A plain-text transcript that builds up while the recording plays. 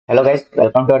Hello guys,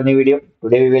 welcome to our new video.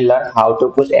 Today we will learn how to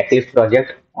push Eclipse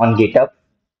project on GitHub.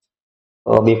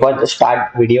 So before the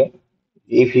start video,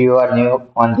 if you are new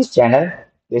on this channel,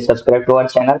 please subscribe to our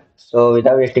channel. So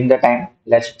without wasting the time,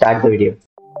 let's start the video.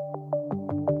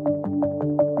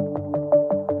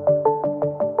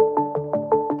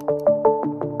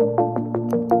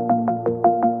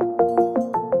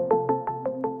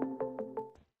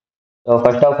 So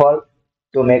first of all,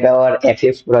 to make our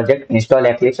Eclipse project, install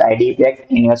Eclipse IDE pack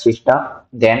in your system,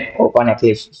 then open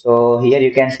Eclipse. So here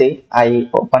you can see I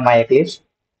open my Eclipse.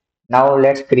 Now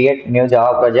let's create new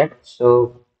Java project.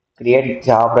 So create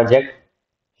Java project.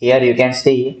 Here you can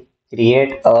see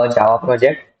create a Java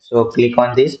project. So click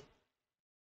on this,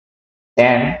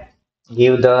 then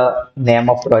give the name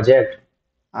of project.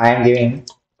 I am giving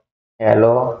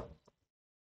hello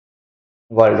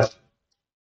world.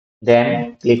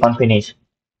 Then click on finish.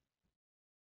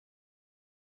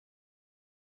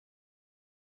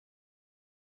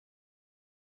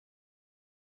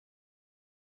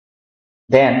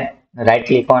 Then right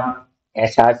click on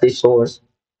SRC source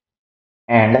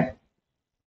and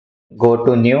go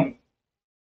to new.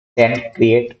 Then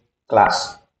create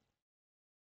class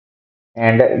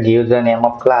and give the name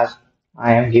of class.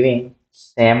 I am giving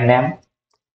same name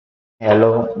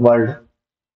hello world.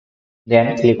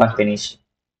 Then click on finish.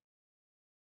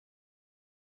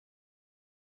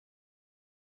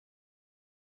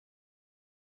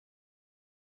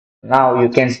 Now you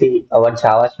can see our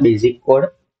Java's basic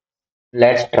code.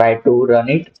 Let's try to run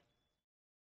it.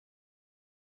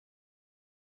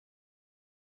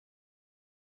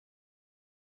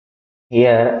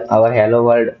 Here our hello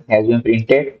world has been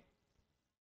printed.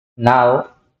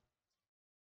 Now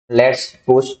let's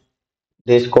push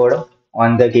this code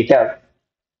on the GitHub.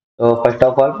 So first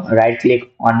of all, right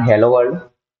click on hello world,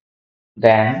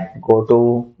 then go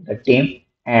to the team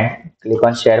and click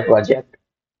on share project,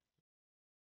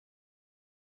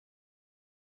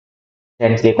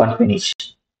 then click on finish.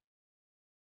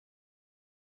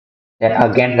 Then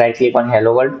again right click on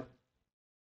hello world,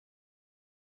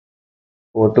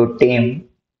 go to team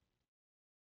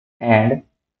and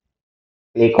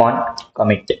click on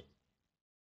commit.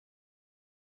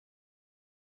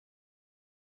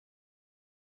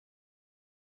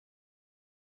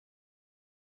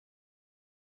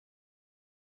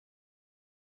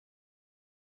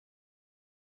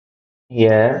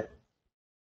 Here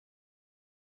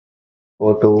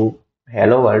go to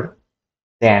hello world,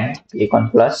 then click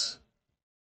on plus.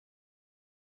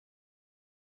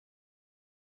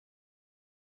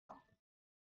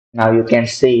 Now you can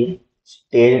see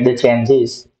stage the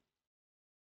changes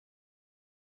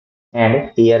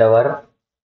and here our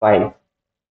file.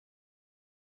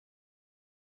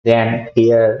 Then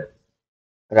here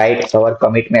write our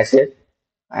commit message.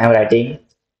 I am writing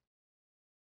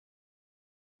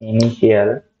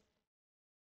initial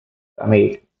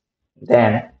commit.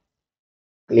 Then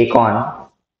click on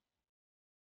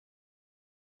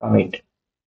commit.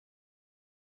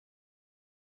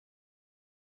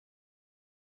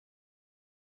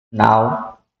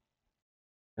 Now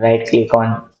right click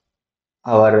on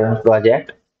our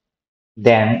project.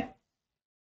 Then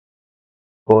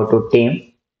go to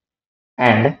team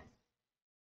and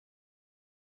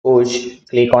push.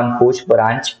 Click on push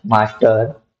branch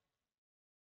master.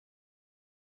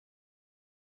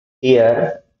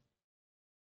 Here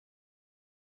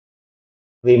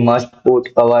we must put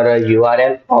our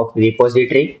URL of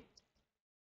repository.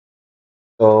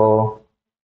 So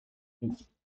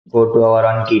go to our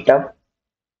on GitHub,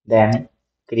 then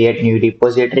create new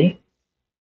repository.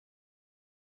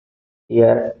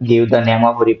 Here give the name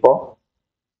of repo.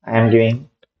 I am giving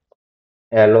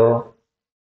hello,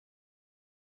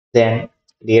 then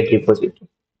create repository.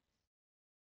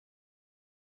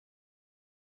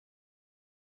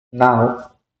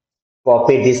 Now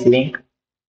copy this link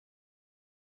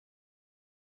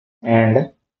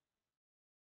and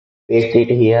paste it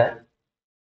here.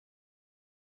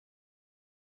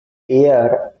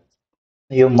 Here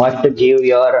you must give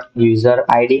your user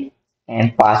ID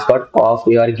and password of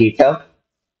your GitHub.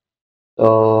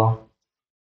 So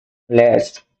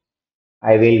let's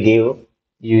I will give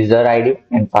user ID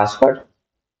and password.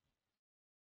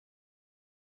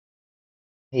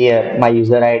 Here my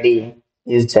user ID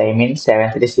is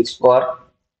Jaimin7364.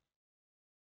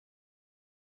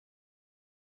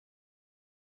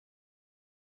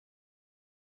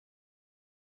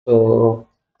 So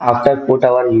after put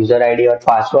our user ID or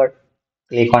password,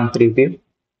 click on preview.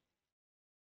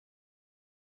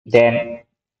 Then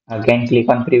again click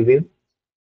on preview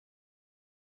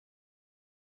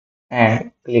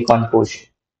and click on push.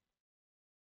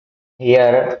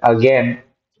 Here again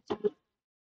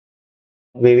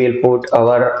We will put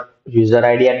our user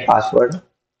ID and password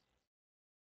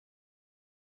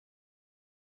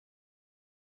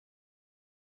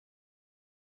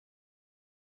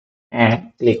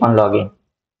and click on login.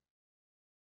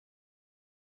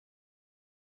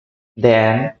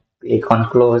 Then click on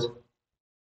close.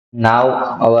 Now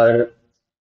our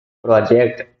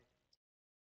project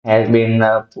has been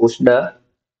pushed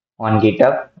on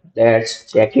GitHub.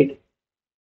 Let's check it.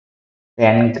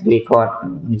 Then click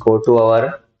on go to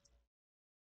our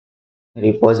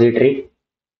repository.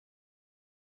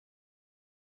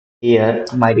 Here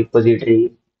my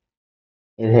repository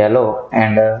is hello,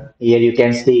 and here you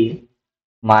can see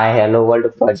my hello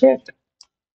world project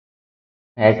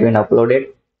has been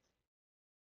uploaded.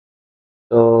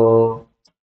 So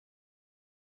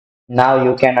now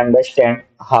you can understand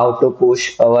how to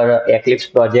push our Eclipse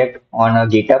project on a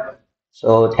GitHub.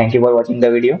 So thank you for watching the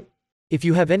video. If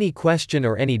you have any question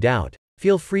or any doubt,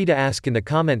 feel free to ask in the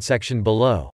comment section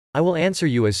below. I will answer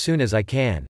you as soon as I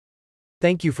can.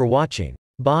 Thank you for watching.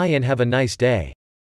 Bye and have a nice day.